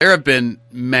There have been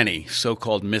many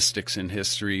so-called mystics in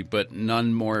history, but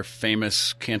none more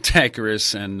famous,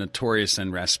 cantankerous, and notorious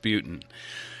than Rasputin.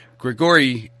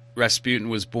 Grigory Rasputin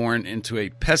was born into a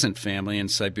peasant family in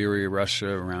Siberia, Russia,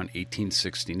 around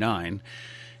 1869.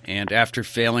 And after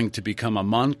failing to become a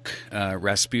monk,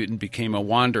 Rasputin became a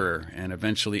wanderer and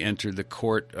eventually entered the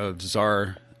court of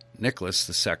Tsar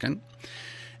Nicholas II,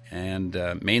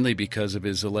 and mainly because of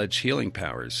his alleged healing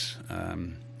powers.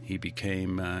 He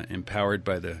became empowered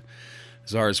by the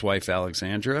Tsar's wife,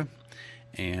 Alexandra,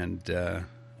 and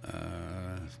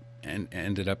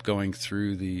ended up going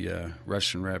through the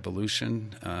Russian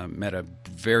Revolution, met a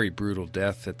very brutal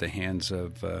death at the hands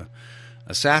of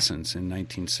assassins in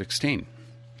 1916.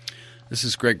 This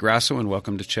is Greg Grasso, and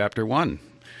welcome to Chapter 1.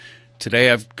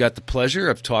 Today I've got the pleasure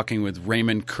of talking with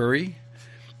Raymond Curry,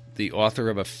 the author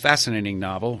of a fascinating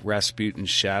novel, Rasputin's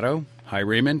Shadow. Hi,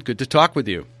 Raymond. Good to talk with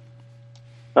you.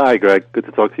 Hi, Greg. Good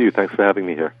to talk to you. Thanks for having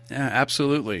me here. Yeah,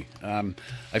 absolutely. I've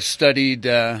studied.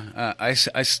 I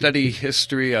study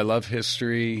history. I love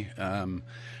history.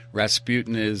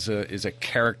 Rasputin is a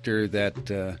character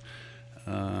that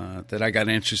I got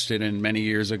interested in many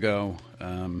years ago,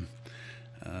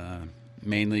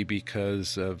 mainly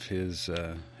because of his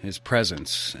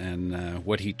presence and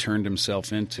what he turned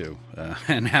himself into,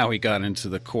 and how he got into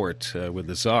the court with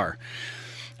the Tsar.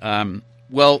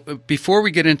 Well, before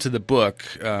we get into the book,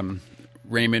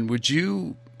 Raymond, would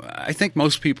you? I think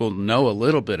most people know a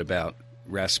little bit about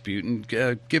Rasputin.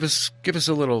 Give us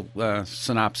a little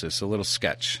synopsis, a little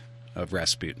sketch of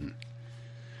Rasputin.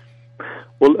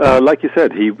 Well, like you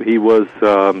said, he was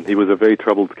a very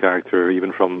troubled character,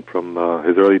 even from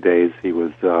his early days. He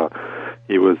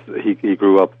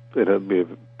grew up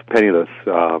penniless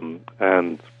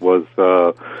and was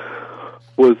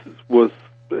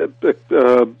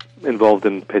involved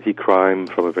in petty crime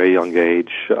from a very young age.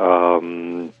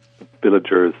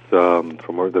 Villagers from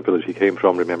the village he came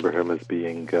from remember him as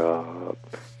being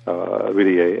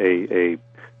really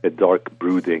a dark,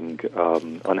 brooding,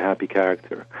 unhappy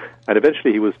character. And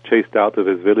eventually, he was chased out of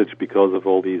his village because of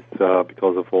all the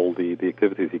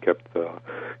activities he kept,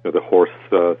 the horse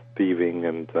thieving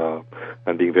and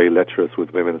being very lecherous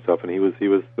with women and stuff. And he was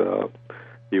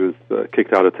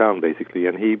kicked out of town, basically,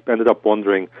 and he ended up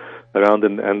wandering around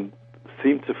and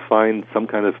seemed to find some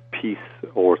kind of peace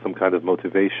or some kind of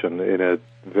motivation in a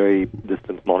very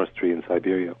distant monastery in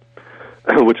Siberia,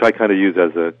 which I kind of use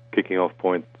as a kicking off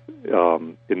point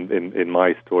in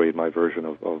my story, in my version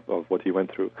of what he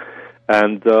went through.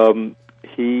 And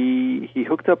he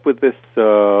hooked up with this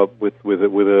with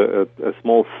a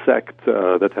small sect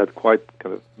that had quite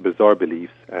kind of bizarre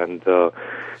beliefs,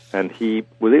 and he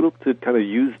was able to kind of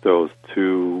use those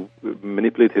to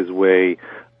manipulate his way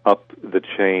up the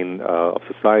chain of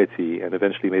society, and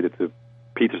eventually made it to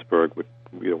Petersburg, what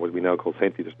we now call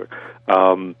St. Petersburg,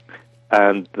 and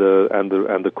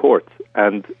the court.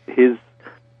 And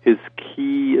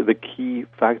the key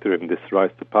factor in this rise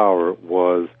to power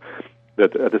was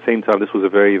that at the same time this was a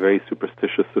very, very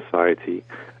superstitious society,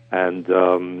 and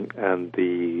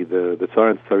the Tsar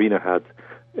and Tsarina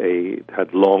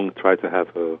had long tried to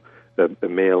have a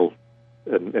male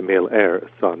heir, a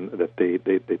son, that they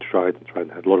tried and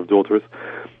had a lot of daughters,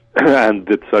 and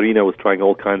the Tsarina was trying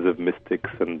all kinds of mystics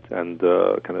and kind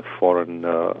of foreign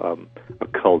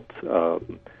occult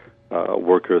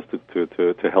workers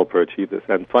to help her achieve this.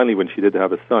 And finally, when she did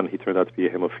have a son, he turned out to be a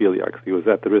hemophiliac. He was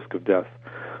at the risk of death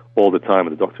all the time,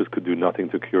 and the doctors could do nothing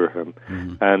to cure him.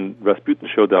 Mm-hmm. And Rasputin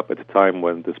showed up at a time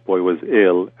when this boy was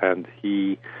ill, and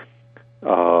he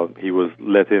was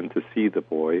let in to see the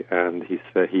boy, and he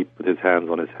put his hands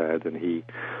on his head, and he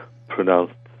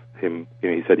pronounced him.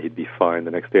 He said he'd be fine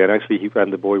the next day, and actually,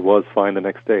 the boy was fine the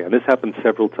next day. And this happened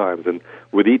several times, and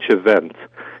with each event,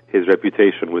 his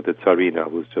reputation with the Tsarina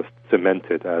was just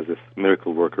cemented as this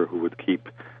miracle worker who would keep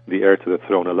the heir to the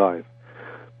throne alive,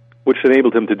 which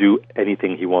enabled him to do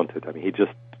anything he wanted. I mean, he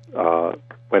just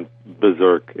went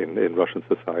berserk in Russian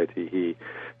society.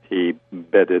 He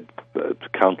bedded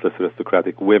countless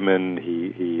aristocratic women.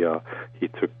 He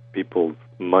took people's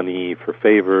money for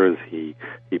favors. He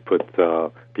put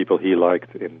people he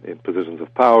liked in positions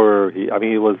of power. He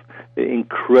was an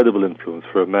incredible influence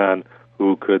for a man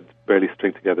who could barely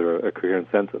string together a coherent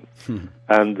sentence.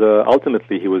 And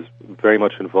ultimately, he was very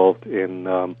much involved in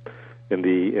World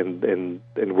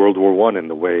War I, in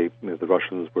the way the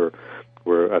Russians were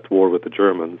at war with the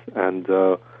Germans. And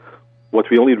what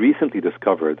we only recently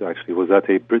discovered, actually, was that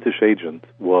a British agent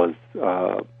was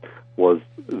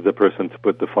the person to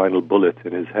put the final bullet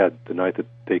in his head the night that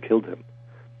they killed him.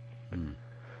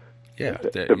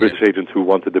 a British agent who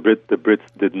wanted the Brits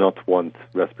did not want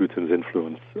Rasputin's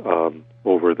influence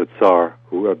over the Tsar.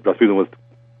 Rasputin was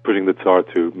pushing the Tsar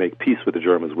to make peace with the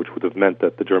Germans, which would have meant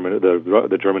that the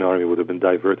German army would have been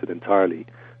diverted entirely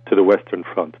to the Western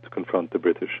Front to confront the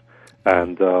British,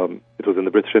 and it was in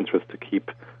the British interest to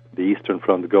keep the Eastern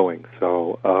Front going.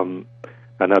 So, and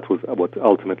that was what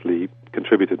ultimately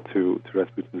contributed to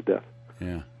Rasputin's death.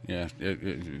 Yeah,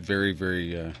 very,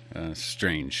 very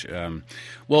strange.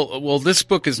 Well, this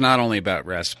book is not only about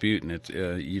Rasputin.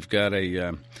 You've got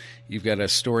a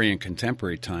story in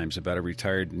Contemporary Times about a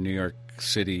retired New York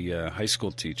City high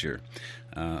school teacher,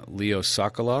 Leo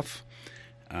Sokolov,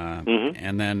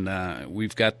 and then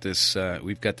we've got this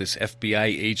FBI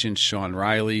agent Sean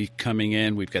Riley coming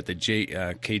in. We've got the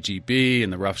KGB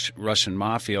and the Russian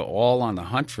mafia all on the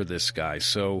hunt for this guy.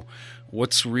 So,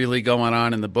 what's really going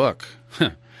on in the book?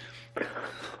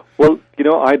 Well,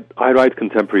 I write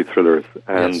contemporary thrillers,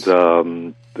 and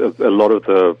yes. A lot of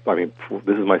this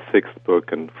is my 6th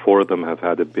book, and 4 of them have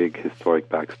had a big historic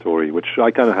backstory, which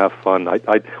I kind of have fun.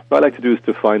 What I like to do is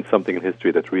to find something in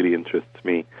history that really interests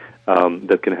me,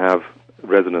 that can have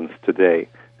resonance today,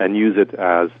 and use it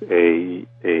as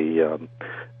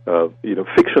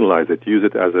fictionalize it, use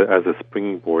it as a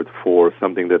springboard for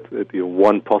something that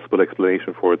one possible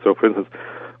explanation for it. So, for instance,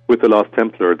 with The Last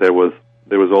Templar, there was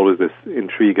always this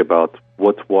intrigue about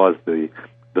what was the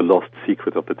lost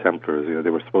secret of the Templars. They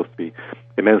were supposed to be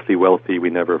immensely wealthy. We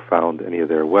never found any of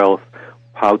their wealth.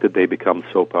 How did they become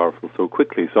so powerful so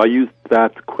quickly? So I used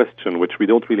that question, which we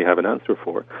don't really have an answer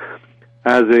for,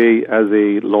 as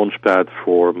a launch pad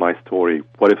for my story.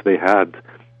 What if they had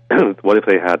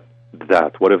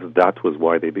that? What if that was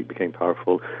why they became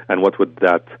powerful? And what would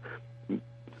that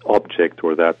object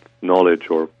or that knowledge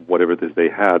or whatever it is they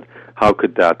had, how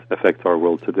could that affect our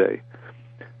world today?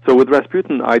 So with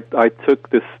Rasputin, I took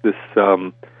this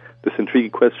intriguing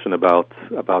question about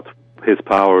his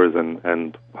powers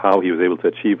and how he was able to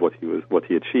achieve what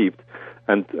he achieved,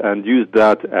 and used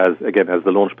that as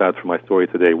the launch pad for my story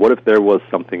today. What if there was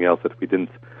something else that we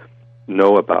didn't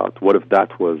know about? What if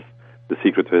that was the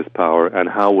secret to his power, and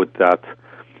how would that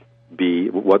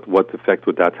be? What effect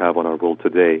would that have on our world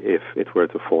today if it were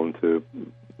to fall into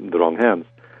the wrong hands?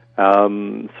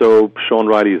 So Sean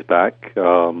Riley is back,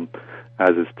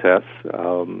 as is Tess.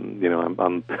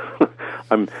 I'm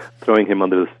I'm throwing him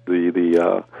under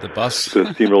the bus,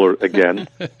 the steamroller again.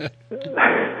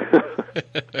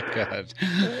 God,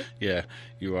 yeah,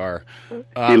 you are.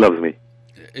 He loves me.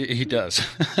 He does.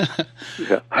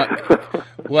 Yeah.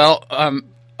 Well,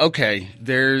 okay.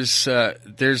 There's this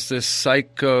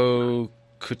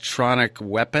psychotronic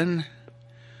weapon.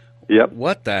 Yep.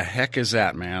 What the heck is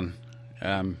that, man?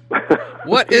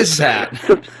 What is that?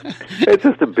 It's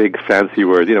just a big fancy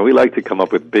word. We like to come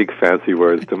up with big fancy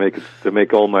words to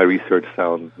make all my research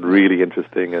sound really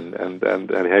interesting and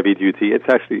heavy duty. It's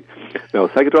actually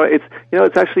psychotronic.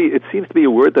 It seems to be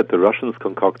a word that the Russians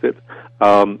concocted.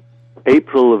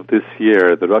 April of this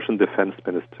year, the Russian defense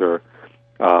minister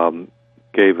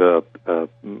made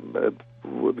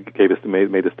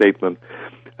a statement,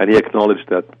 and he acknowledged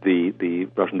that the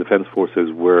Russian defense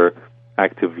forces were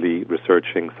actively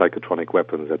researching psychotronic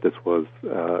weapons, that this was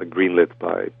greenlit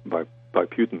by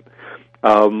Putin,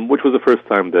 which was the first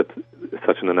time that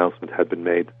such an announcement had been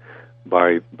made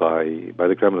by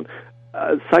the Kremlin.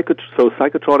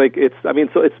 Psychotronic, it's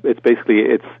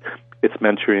basically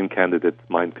Manchurian Candidate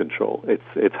mind control.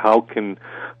 It's how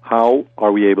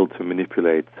are we able to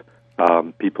manipulate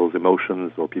people's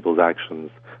emotions or people's actions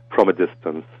from a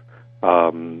distance?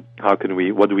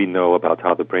 What do we know about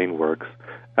how the brain works?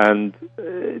 And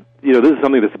this is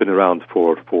something that's been around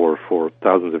for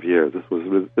thousands of years. This was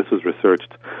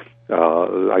researched.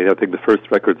 I think the first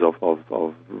records of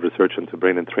research into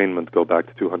brain entrainment go back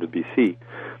to 200 BC.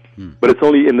 But it's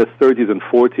only in the 30s and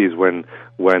 40s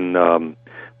when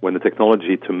the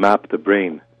technology to map the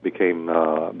brain became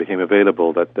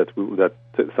available that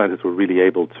scientists were really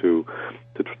able to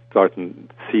start and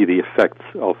see the effects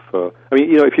of.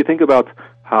 If you think about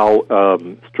how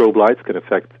strobe lights can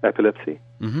affect epilepsy,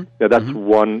 that's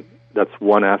one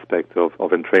aspect of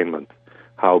entrainment.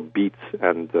 How beats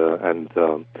and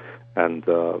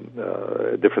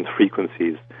different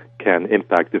frequencies can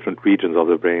impact different regions of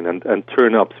the brain and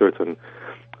turn up certain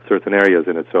areas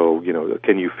in it. So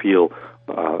can you feel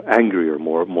angrier,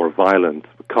 more violent,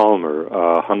 calmer,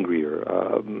 hungrier,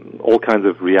 all kinds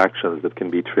of reactions that can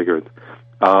be triggered.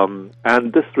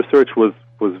 And this research was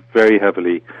very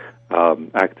heavily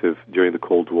active during the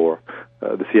Cold War.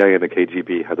 The CIA and the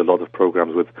KGB had a lot of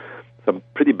programs with some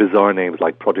pretty bizarre names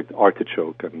like Project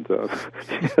Artichoke, and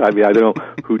I don't know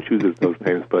who chooses those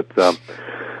names, but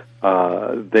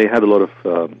they had a lot of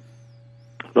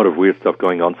weird stuff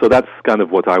going on. So that's kind of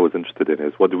what I was interested in,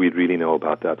 is what do we really know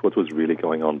about that? What was really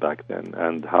going on back then?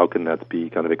 And how can that be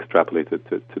kind of extrapolated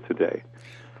to today?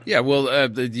 Yeah, well,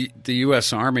 the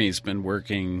U.S. Army has been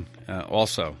working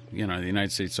also. The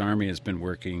United States Army has been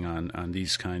working on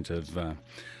these kinds of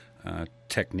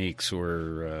techniques,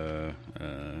 or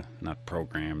not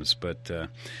programs, but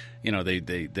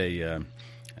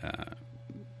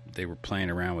they were playing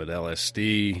around with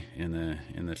LSD in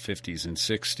the 50s and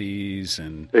 60s,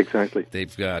 and exactly.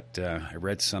 They've got. I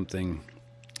read something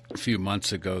a few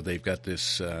months ago. They've got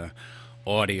this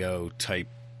audio type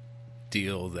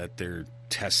deal that they're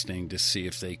testing to see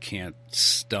if they can't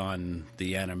stun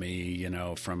the enemy,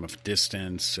 from a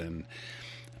distance, and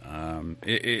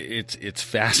it's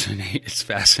fascinating. It's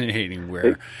fascinating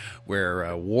where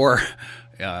war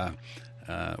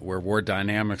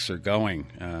dynamics are going.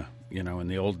 In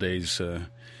the old days, the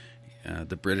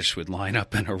British would line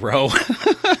up in a row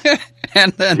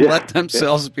and then let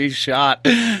themselves be shot,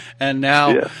 and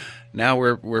now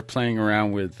we're playing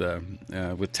around with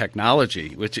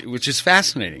technology, which is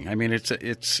fascinating. I mean,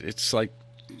 it's like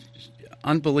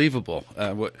unbelievable.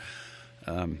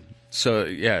 So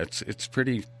yeah, it's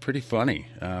pretty funny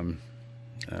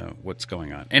what's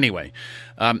going on. Anyway,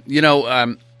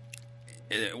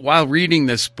 while reading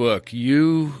this book,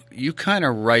 you kind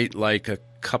of write like a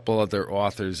couple other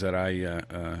authors that I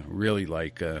really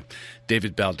like.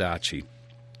 David Baldacci.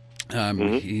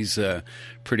 He's a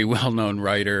pretty well-known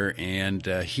writer, and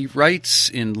he writes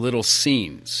in little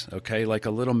scenes, okay, like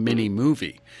a little mini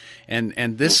movie.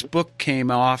 And this book came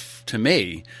off to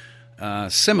me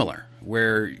similar,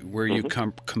 where you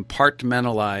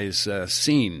compartmentalize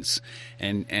scenes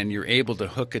and you're able to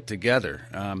hook it together.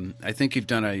 I think you've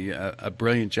done a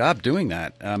brilliant job doing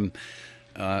that.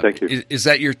 Thank you. Is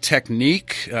that your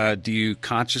technique? Do you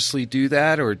consciously do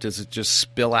that, or does it just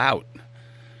spill out?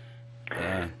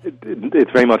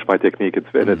 It's very much my technique.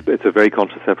 It's a very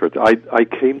conscious effort. I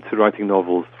came to writing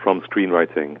novels from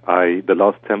screenwriting. The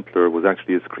Last Templar was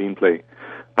actually a screenplay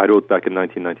I wrote back in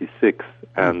 1996,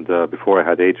 and before I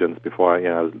had agents, before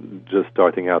I was just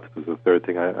starting out. It was the third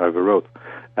thing I ever wrote.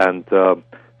 And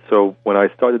so when I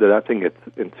started adapting it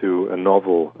into a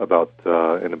novel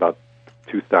in about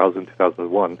 2000,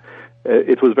 2001,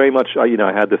 it was very much, I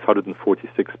had this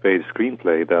 146-page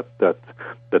screenplay that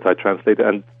I translated,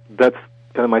 and that's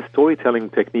kind of my storytelling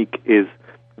technique is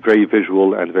very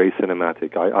visual and very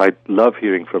cinematic. I love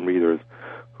hearing from readers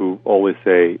who always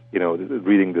say,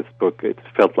 reading this book, it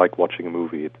felt like watching a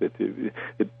movie.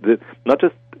 Not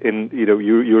just in,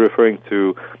 you're referring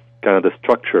to kind of the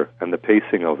structure and the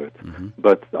pacing of it,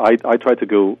 but I try to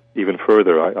go even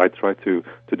further. I try to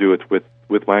do it with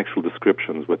my actual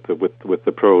descriptions, with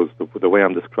the prose, the way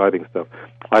I'm describing stuff.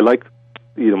 I like,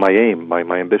 my aim,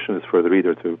 my ambition is for the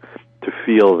reader to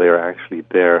feel they're actually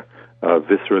there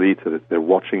viscerally, that they're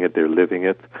watching it, they're living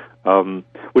it.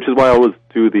 Which is why I always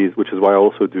do these. Which is why I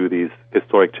also do these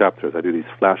historic chapters. I do these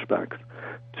flashbacks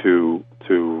to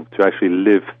actually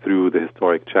live through the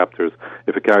historic chapters.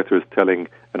 If a character is telling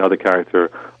another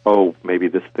character, "Oh, maybe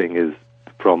this thing is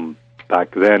from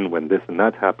back then when this and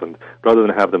that happened," rather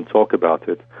than have them talk about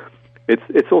it.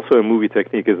 It's also a movie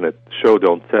technique, isn't it? Show,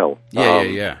 don't tell.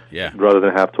 Yeah. Rather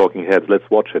than have talking heads, let's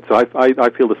watch it. So I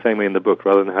feel the same way in the book.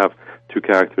 Rather than have two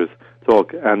characters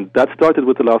talk, and that started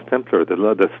with The Last Templar.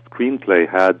 The screenplay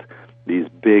had these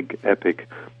big, epic,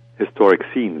 historic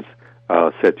scenes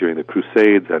set during the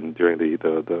Crusades and during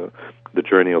the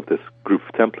journey of this group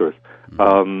of Templars.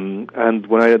 And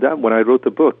when I wrote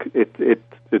the book, it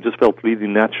just felt really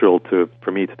natural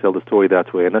for me to tell the story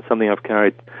that way, and that's something I've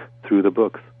carried through the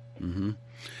books. Mm-hmm.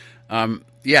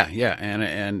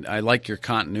 And I like your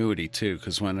continuity too,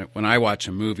 because when I watch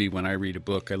a movie, when I read a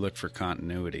book, I look for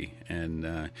continuity,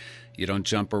 and you don't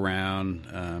jump around.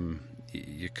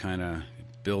 You kind of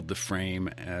build the frame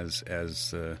as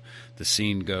the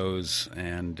scene goes,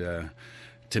 and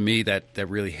to me that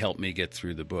really helped me get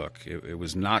through the book. It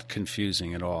was not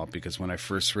confusing at all, because when I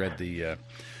first read the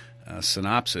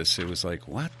synopsis, it was like,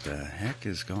 what the heck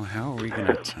is going? How are we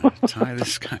going to tie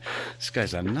this guy? This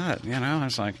guy's a nut, I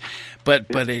was like, but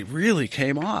it really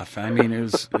came off. I mean,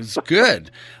 it was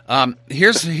good.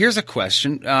 Here's a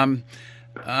question: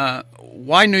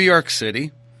 why New York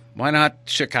City? Why not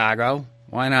Chicago?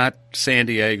 Why not San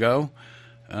Diego?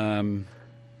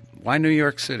 Why New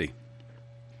York City?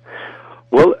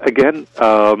 Well, again,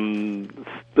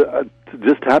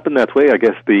 just happened that way. I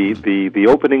guess the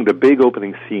opening, the big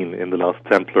opening scene in The Last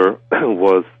Templar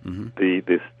was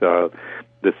this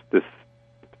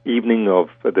evening of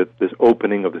this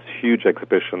opening of this huge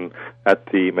exhibition at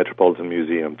the Metropolitan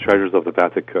Museum, Treasures of the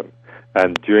Vatican.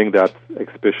 And during that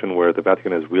exhibition, where the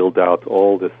Vatican has wheeled out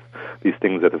all these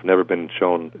things that have never been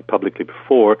shown publicly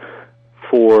before,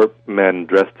 4 men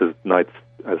dressed as knights,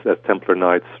 as Templar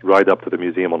knights, ride up to the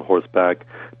museum on horseback.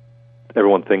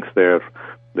 Everyone thinks they're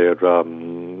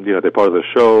part of the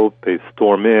show. They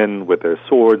storm in with their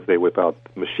swords. They whip out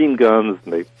machine guns,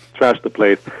 and they trash the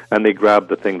place. And they grab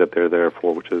the thing that they're there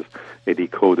for, which is a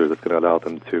decoder that's going to allow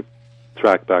them to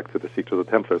track back to the secret of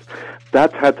the Templars.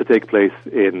 That had to take place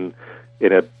in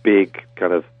a big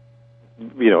kind of,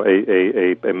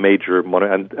 a major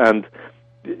and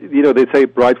they say,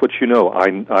 write what you know.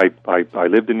 I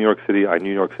lived in New York City. I knew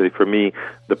New York City. For me,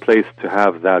 the place to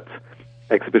have that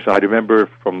exhibition, I remember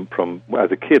from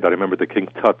as a kid, I remember the King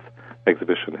Tut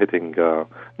exhibition hitting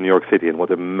New York City, and what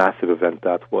a massive event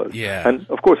that was. Yeah. And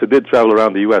of course, it did travel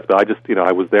around the U.S., but I just,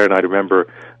 I was there, and I remember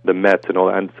the Met and all,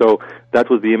 and so that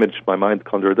was the image my mind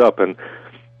conjured up, and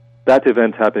that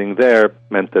event happening there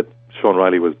meant that Sean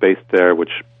Riley was based there,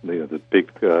 which, the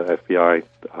big FBI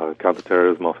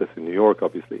counterterrorism office in New York,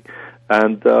 obviously,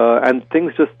 and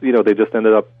things just, they just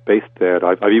ended up based there.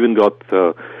 I've even got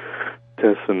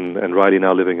Tess and Riley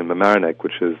now living in Mamaroneck,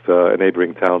 which is a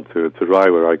neighboring town to Rye,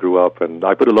 where I grew up, and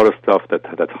I put a lot of stuff that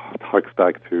harks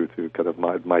back to kind of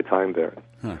my time there.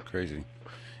 Huh, crazy.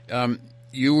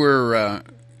 You were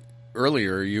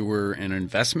earlier. You were an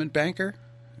investment banker.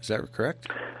 Is that correct?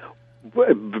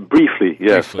 Briefly,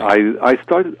 yes. Briefly. I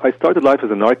started life as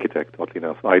an architect. Oddly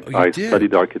enough, I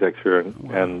studied architecture,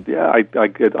 and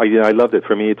I loved it.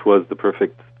 For me, it was the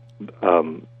perfect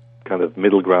kind of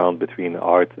middle ground between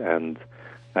art and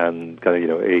kind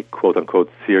of a quote unquote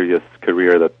serious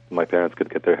career that my parents could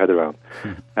get their head around,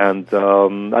 and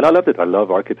I loved it. I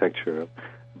love architecture.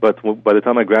 But by the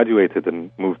time I graduated and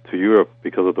moved to Europe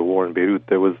because of the war in Beirut,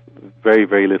 there was very,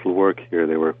 very little work here.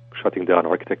 They were shutting down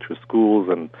architecture schools,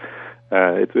 and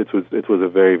it was a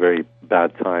very, very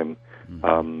bad time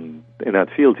in that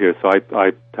field here. So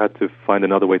I had to find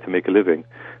another way to make a living.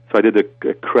 So I did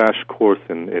a crash course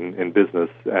in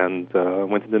business and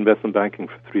went into investment banking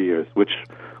for 3 years, which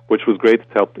was great. It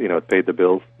helped, it paid the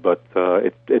bills, but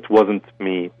it wasn't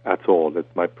me at all.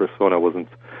 My persona wasn't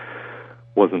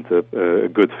a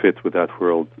good fit with that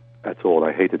world at all.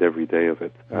 I hated every day of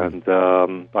it, and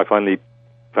I finally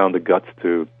found the guts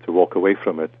to walk away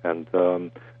from it and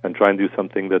try and do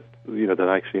something that that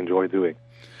I actually enjoy doing.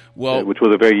 Well, which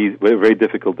was a very, very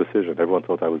difficult decision. Everyone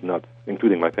thought I was nuts,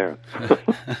 including my parents.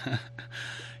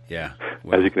 Yeah,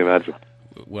 well, as you can imagine.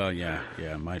 Well, yeah.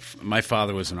 My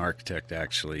father was an architect,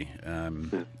 actually.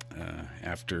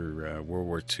 After World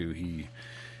War II,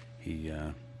 he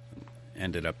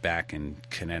ended up back in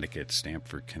Connecticut,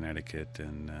 Stamford, Connecticut,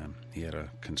 and he had a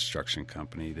construction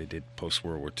company. They did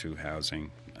post-World War II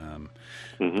housing,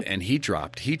 and he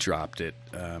dropped it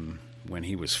when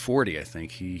he was 40. I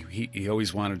think he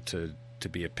always wanted to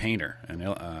be a painter and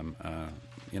a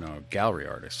gallery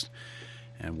artist.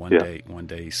 And one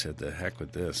day he said, "The heck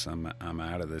with this! I'm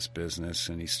out of this business,"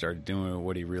 and he started doing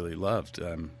what he really loved.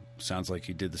 Sounds like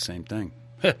he did the same thing.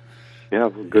 Yeah,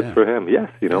 good for him. Yes,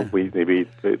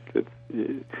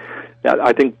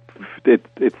 I think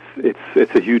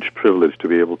it's a huge privilege to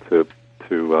be able to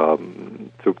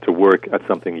work at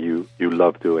something you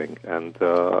love doing, and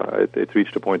it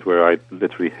reached a point where I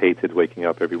literally hated waking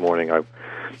up every morning.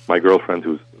 My girlfriend,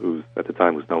 who's at the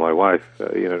time was now my wife,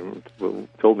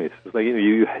 told me, she's like,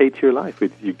 you hate your life.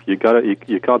 You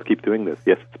can't keep doing this.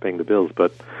 Yes, it's paying the bills,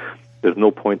 but there's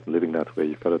no point in living that way.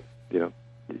 You've got to,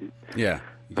 Yeah.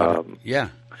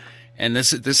 And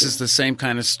this is the same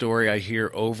kind of story I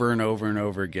hear over and over and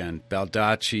over again.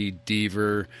 Baldacci,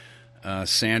 Deaver,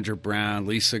 Sandra Brown,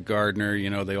 Lisa Gardner,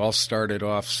 they all started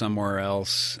off somewhere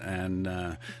else,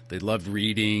 and they loved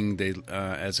reading. They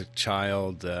as a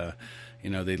child,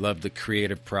 they loved the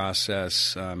creative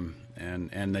process,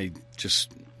 and they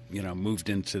just moved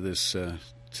into this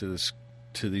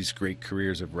to these great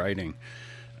careers of writing.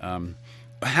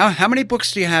 How many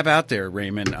books do you have out there,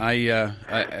 Raymond?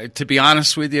 I to be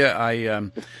honest with you,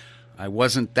 I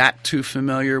wasn't that too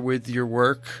familiar with your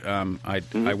work. I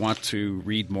want to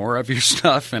read more of your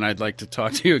stuff, and I'd like to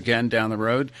talk to you again down the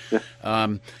road.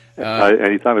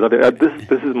 Anytime.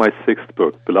 This is my 6th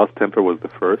book. The Last Templar was the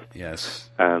first. Yes.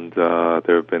 And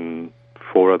there have been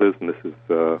 4 others, and this is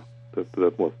the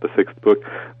 6th book,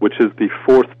 which is the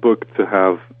 4th book to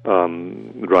have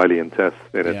Riley and Tess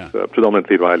in it. Yeah.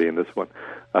 Predominantly Riley in this one.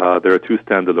 There are 2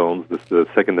 standalones. The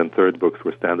 2nd and 3rd books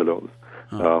were standalones.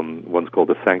 One's called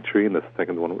The Sanctuary, and the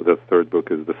 3rd book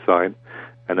is The Sign.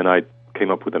 And then I came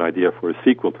up with an idea for a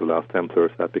sequel to The Last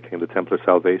Templars that became The Templar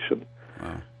Salvation.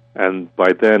 Wow. and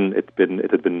by then it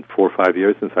had been 4 or 5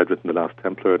 years since I'd written The Last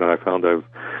Templar, and I found I've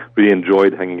really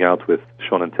enjoyed hanging out with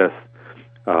Sean and Tess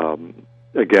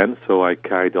again. So I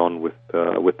carried on with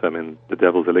them in The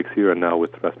Devil's Elixir, and now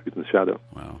with Rasputin's Shadow.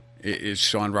 Wow. Is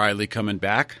Sean Riley coming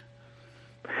back?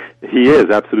 He is,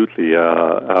 absolutely.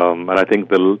 And I think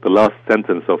the last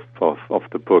sentence of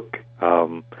the book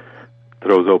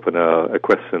throws open a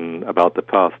question about the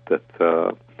past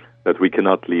that we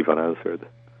cannot leave unanswered.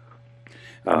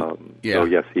 So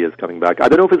yes, he is coming back. I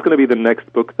don't know if it's going to be the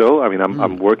next book, though. I mean,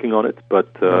 I'm working on it, but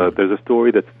there's a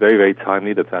story that's very, very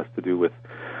timely that has to do with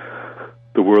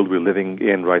the world we're living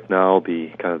in right now, the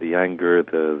kind of the anger,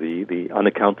 the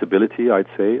unaccountability, I'd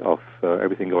say, of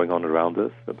everything going on around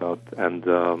us.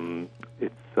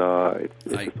 It's a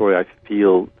story I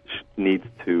feel needs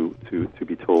to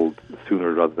be told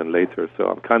sooner rather than later. So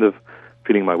I'm kind of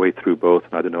feeling my way through both,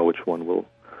 and I don't know which one will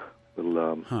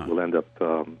end up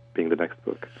being the next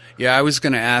book. Yeah, I was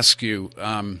going to ask you.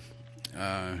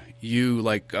 You,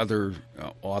 like other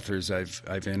authors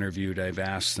I've interviewed, I've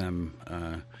asked them.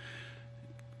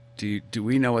 Do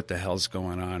we know what the hell's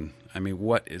going on? I mean,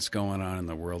 what is going on in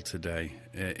the world today?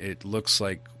 It looks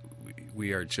like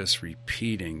we are just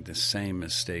repeating the same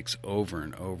mistakes over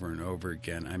and over and over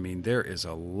again. I mean, there's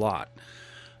a lot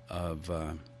of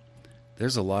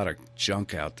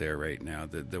junk out there right now.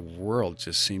 The world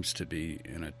just seems to be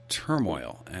in a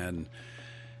turmoil. And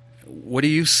what do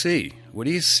you see? What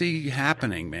do you see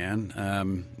happening,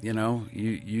 man?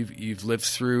 You've lived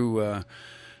through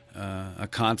a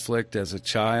conflict as a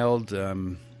child.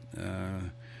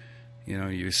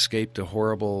 You escaped a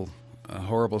horrible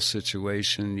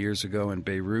situation years ago in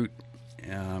Beirut.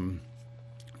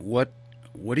 What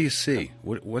do you see?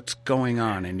 What's going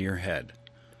on in your head?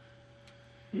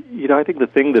 I think the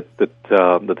thing that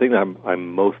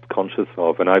I'm most conscious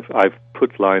of, and I've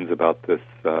put lines about this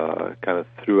kind of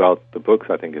throughout the books.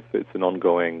 I think it's an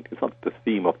ongoing. It's not the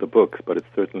theme of the books, but it's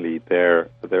certainly there.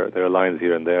 There are lines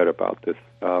here and there about this,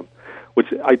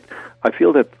 which I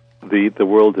feel that the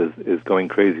world is going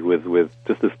crazy with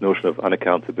just this notion of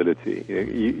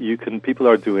unaccountability. People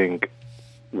are doing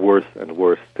worse and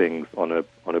worse things on a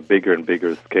bigger and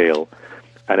bigger scale,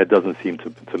 and it doesn't seem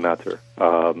to matter.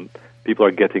 People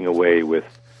are getting away with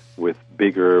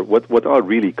bigger what are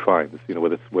really crimes,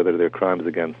 whether they're crimes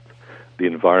against the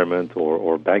environment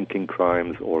or banking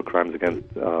crimes or crimes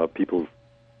against people's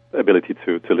ability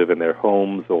to live in their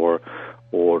homes or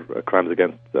crimes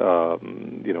against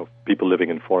people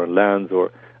living in foreign lands,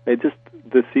 or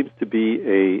there seems to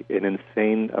be an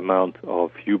insane amount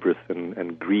of hubris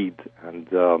and greed and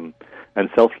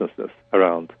selflessness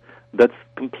around. That's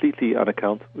completely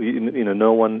unaccountable.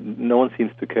 No one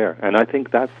seems to care, and I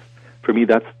think that's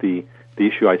the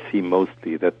issue I see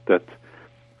mostly. That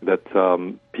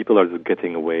people are just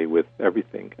getting away with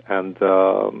everything, and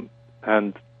I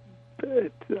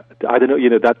don't know.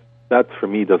 That for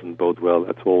me doesn't bode well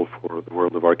at all for the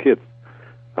world of our kids,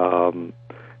 in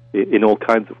all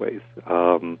kinds of ways.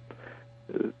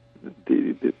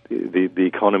 The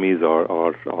economies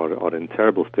are in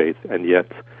terrible states, and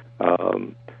yet.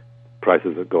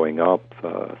 Prices are going up.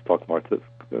 Stock markets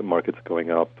are going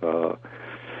up. I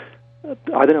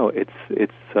don't know. It's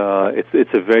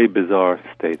a very bizarre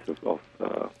state of the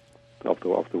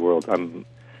world. And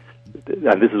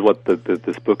this is what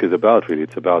this book is about. Really,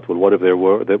 it's about what if there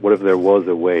was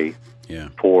a way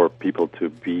for people to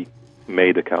be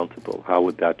made accountable? How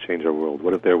would that change our world?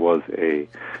 What if there was a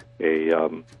way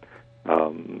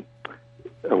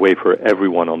for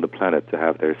everyone on the planet to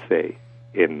have their say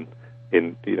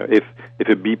if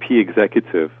a BP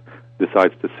executive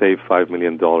decides to save $5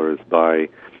 million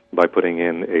by putting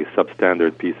in a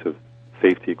substandard piece of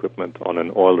safety equipment on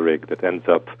an oil rig that ends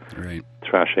up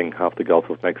trashing half the Gulf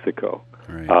of Mexico,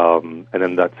 and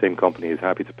then that same company is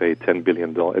happy to pay a $10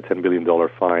 billion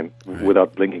fine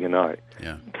without blinking an eye,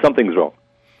 something's wrong.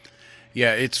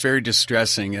 Yeah, it's very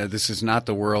distressing. This is not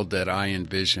the world that I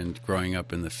envisioned growing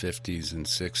up in the 50s and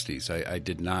 60s. I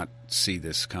did not see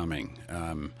this coming.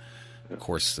 Of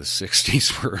course, the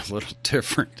 60s were a little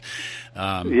different.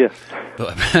 Yes.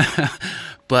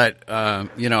 But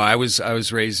I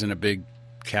was raised in a big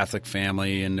Catholic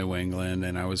family in New England,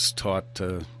 and I was taught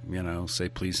to, say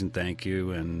please and thank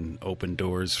you and open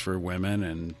doors for women,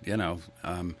 and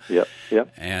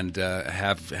and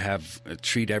have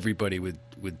treat everybody with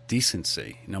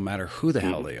decency, no matter who the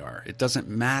hell they are. It doesn't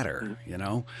matter,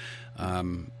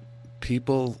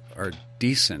 people are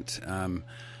decent.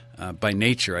 By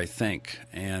nature, I think,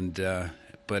 and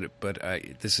but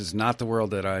this is not the world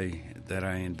that I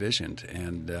envisioned,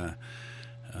 and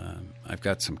I've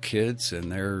got some kids,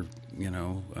 and they're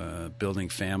building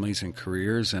families and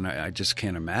careers, and I just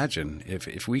can't imagine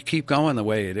if we keep going the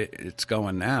way it's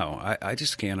going now. I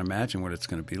just can't imagine what it's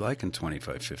going to be like in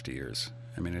 25, 50 years.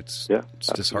 I mean, it's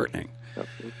disheartening.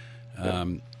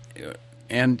 Absolutely.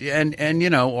 And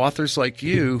authors like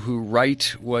you who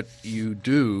write what you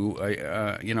do,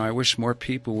 I wish more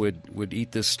people would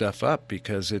eat this stuff up,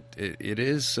 because it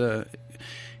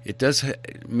does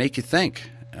make you think.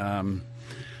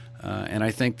 And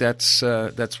I think that's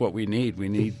what we need. We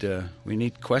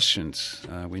need questions.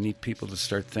 We need people to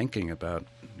start thinking about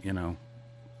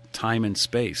time and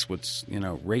space. What's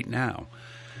right now,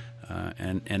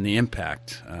 and the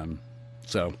impact.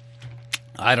 So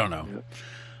I don't know.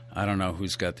 I don't know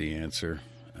who's got the answer.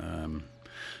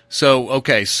 So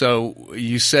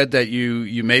you said that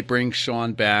you may bring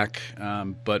Sean back,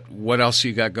 but what else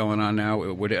you got going on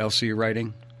now? What else are you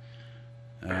writing?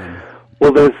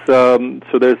 Well, there's you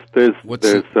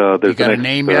got a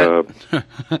name yet? No.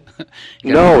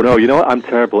 You know what? I'm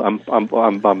terrible.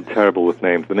 I'm terrible with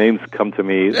names. The names come to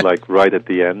me like right at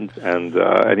the end, and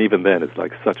even then, it's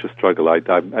like such a struggle. I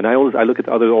look at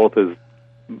other authors,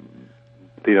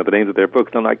 the names of their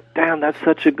books, and I'm like, damn, that's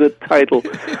such a good title,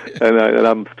 and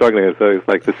I'm struggling. So it's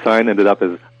like The Sign ended up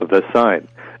as The Sign,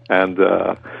 and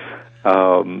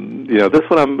this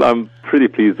one I'm pretty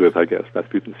pleased with, I guess.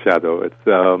 Rasputin's Shadow. It's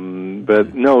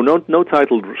but no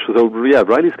title. So yeah,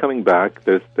 Riley's coming back.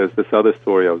 There's this other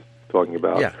story I was talking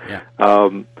about. Yeah.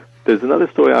 There's another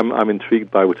story I'm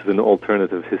intrigued by, which is an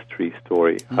alternative history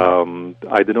story.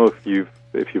 I don't know if you've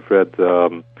read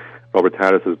Robert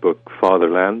Harris's book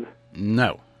Fatherland.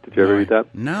 No. Did you ever read that?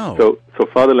 No. So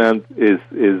Fatherland is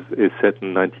set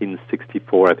in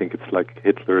 1964. I think it's like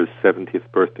Hitler's 70th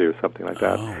birthday or something like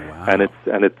that. Oh, wow.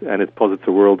 And it posits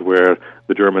a world where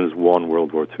the Germans won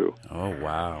World War II. Oh,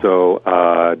 wow. So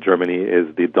Germany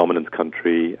is the dominant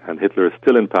country, and Hitler is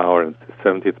still in power, and it's his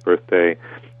 70th birthday,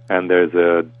 and there's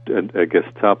a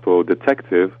Gestapo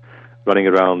detective running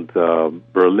around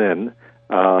Berlin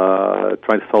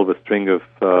trying to solve a string of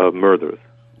murders.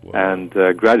 Wow. And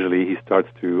gradually he starts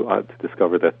to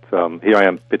discover that, here I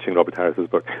am pitching Robert Harris's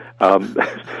book,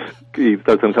 he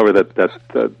starts to uncover that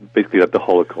basically that the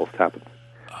Holocaust happened,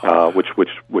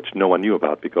 which no one knew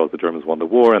about because the Germans won the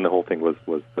war and the whole thing was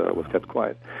kept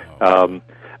quiet. And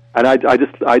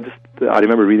I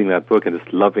remember reading that book and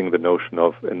just loving the notion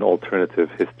of an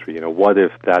alternative history. What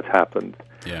if that happened?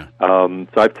 Yeah. So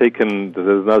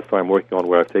there's another story I'm working on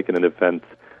where I've taken an event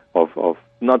of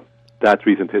not that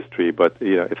recent history, but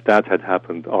if that had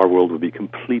happened, our world would be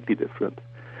completely different.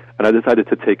 And I decided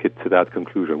to take it to that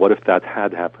conclusion. What if that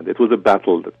had happened? It was a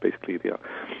battle that basically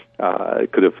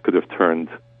could have turned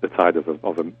the tide of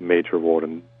a major war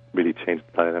and really changed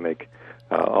the dynamic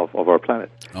of our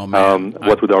planet. Oh, man.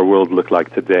 What would our world look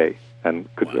like today? And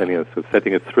so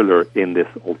setting a thriller in this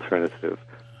alternative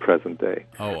present day.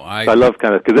 Oh, I love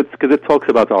because it talks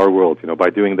about our world.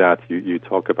 By doing that, you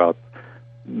talk about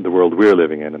the world we're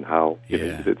living in and how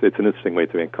it's an interesting way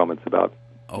to make comments about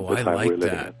the time we're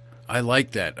living in. I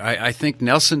like that. I think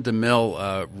Nelson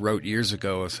DeMille wrote years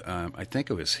ago, I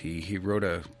think it was he wrote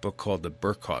a book called The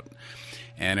Burkhardt,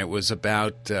 and it was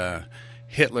about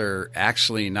Hitler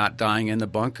actually not dying in the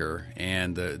bunker,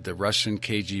 and the Russian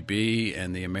KGB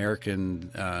and the American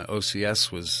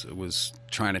OCS was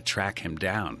trying to track him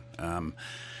down.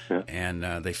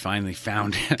 And they finally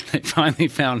found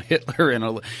Hitler in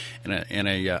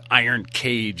a iron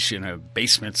cage in a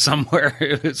basement somewhere.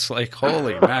 It's like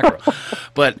holy mackerel,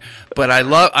 but I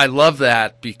love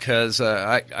that because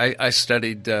I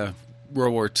studied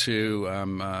World War II.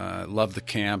 Love the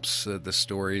camps, the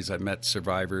stories. I met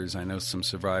survivors. I know some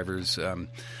survivors of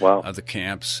the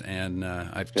camps, and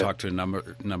I've talked to a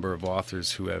number of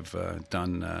authors who have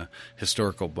done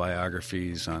historical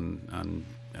biographies on.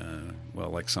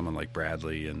 Like someone like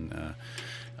Bradley and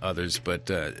others, but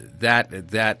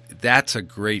that's a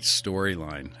great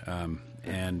storyline,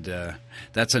 and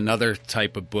that's another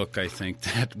type of book I think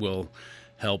that will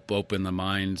help open the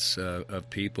minds of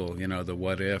people. The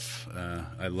what if.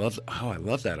 I love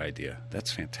that idea.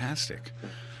 That's fantastic.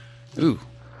 Ooh,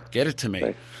 get it to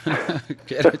me.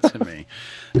 Get it to me.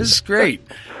 This is great.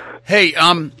 Hey,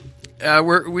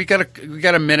 we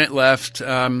got a minute left.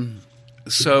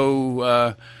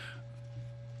 So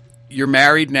you're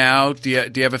married now. Do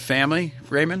you have a family,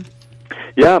 Raymond?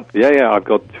 Yeah. I've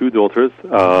got two daughters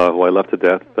who I love to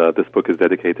death. This book is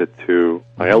dedicated to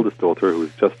my eldest daughter,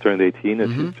 who's just turned 18,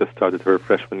 and she's just started her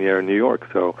freshman year in New York.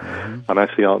 So I'm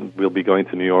actually we'll be going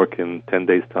to New York in 10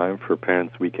 days' time for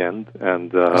Parents' Weekend.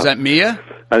 And is that Mia?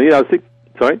 And I was thinking,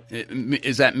 sorry?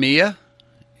 Is that Mia?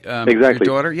 Exactly.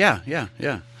 Your daughter? Yeah.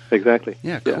 exactly.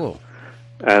 Yeah, cool.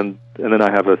 And then I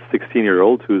have a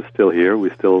 16-year-old who's still here.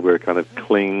 We're kind of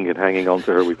clinging and hanging on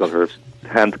to her. We've got her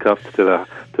handcuffed to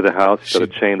the house. She's got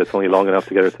a chain that's only long enough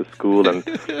to get her to school and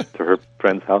to her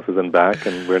friends' houses and back,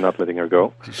 and we're not letting her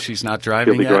go. She's not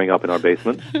driving She'll be yet? growing up in our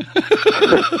basement.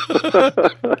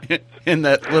 In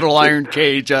that little iron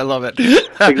cage. I love it.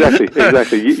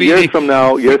 Exactly. Years from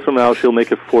now, she'll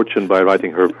make a fortune by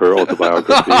writing her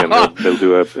autobiography, and they'll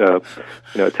do a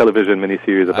television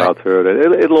miniseries about her.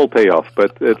 It'll all pay off,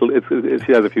 but she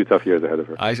has a few tough years ahead of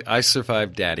her. I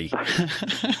survived Daddy.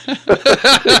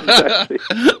 Exactly.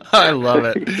 I love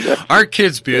it. Exactly. Aren't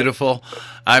kids beautiful?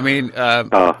 I mean,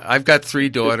 I've got 3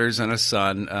 daughters and a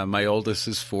son. My oldest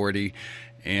is 40,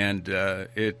 and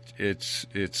it's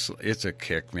a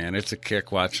kick, man. It's a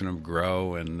kick watching them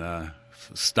grow and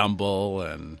stumble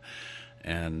and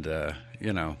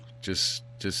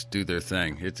just do their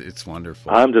thing. It's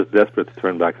wonderful. I'm just desperate to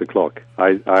turn back the clock.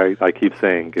 I keep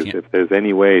saying if there's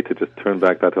any way to just turn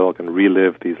back that clock and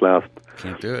relive these last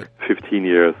Can't do it. 15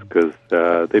 years, because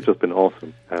they've just been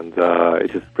awesome, and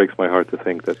it just breaks my heart to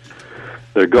think that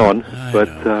they're gone. I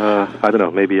don't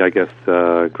know. Maybe I guess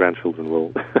grandchildren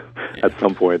will at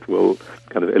some point will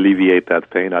kind of alleviate that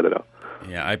pain. I don't know.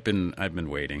 Yeah, I've been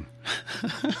waiting.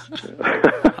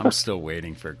 I'm still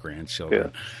waiting for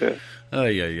grandchildren.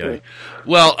 Yeah.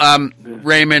 Well,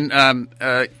 Raymond,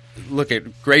 look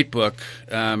at great book,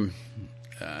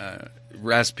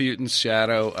 Rasputin's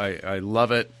Shadow. I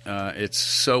love it. It's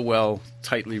so well,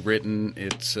 tightly written.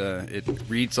 It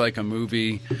reads like a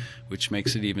movie, which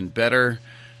makes it even better.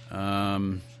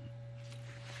 I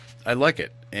like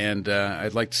it, and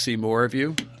I'd like to see more of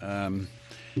you.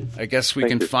 I guess we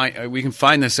can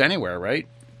find this anywhere, right?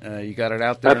 You got it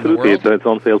out there. Absolutely, in the world? It's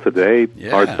on sale today.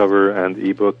 Yeah. Hardcover and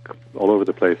ebook, all over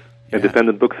the place. Yeah.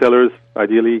 Independent booksellers,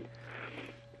 ideally.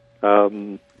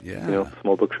 Small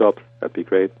bookshops. That'd be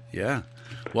great. Yeah.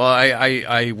 Well,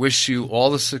 I wish you all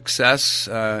the success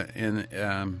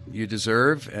you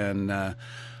deserve, and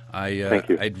Thank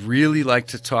you. I'd really like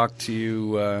to talk to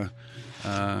you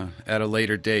at a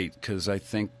later date, because I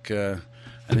think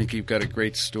you've got a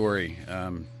great story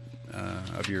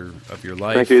of your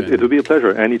life. Thank you. It would be a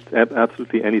pleasure.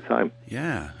 Absolutely, anytime.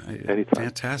 Yeah, anytime.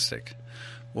 Fantastic.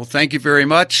 Well, thank you very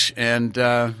much. And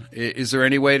is there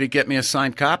any way to get me a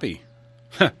signed copy?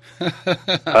 Yeah,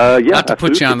 not to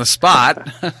put you on the spot.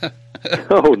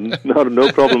 Oh,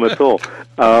 no problem at all.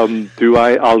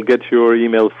 I'll get your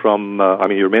email from,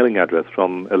 your mailing address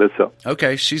from Alyssa.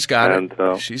 Okay, she's got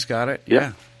it. She's got it.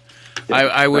 Yeah.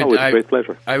 With great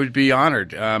pleasure. I would be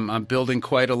honored. I'm building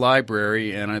quite a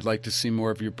library, and I'd like to see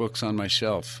more of your books on my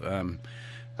shelf.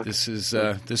 This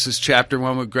is Chapter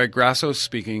 1 with Greg Grasso,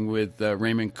 speaking with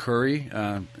Raymond Curry,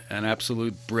 an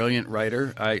absolute brilliant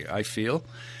writer, I feel.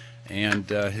 And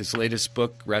his latest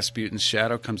book, Rasputin's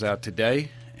Shadow, comes out today.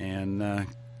 And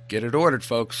get it ordered,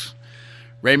 folks.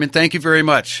 Raymond, thank you very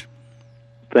much.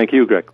 Thank you, Greg.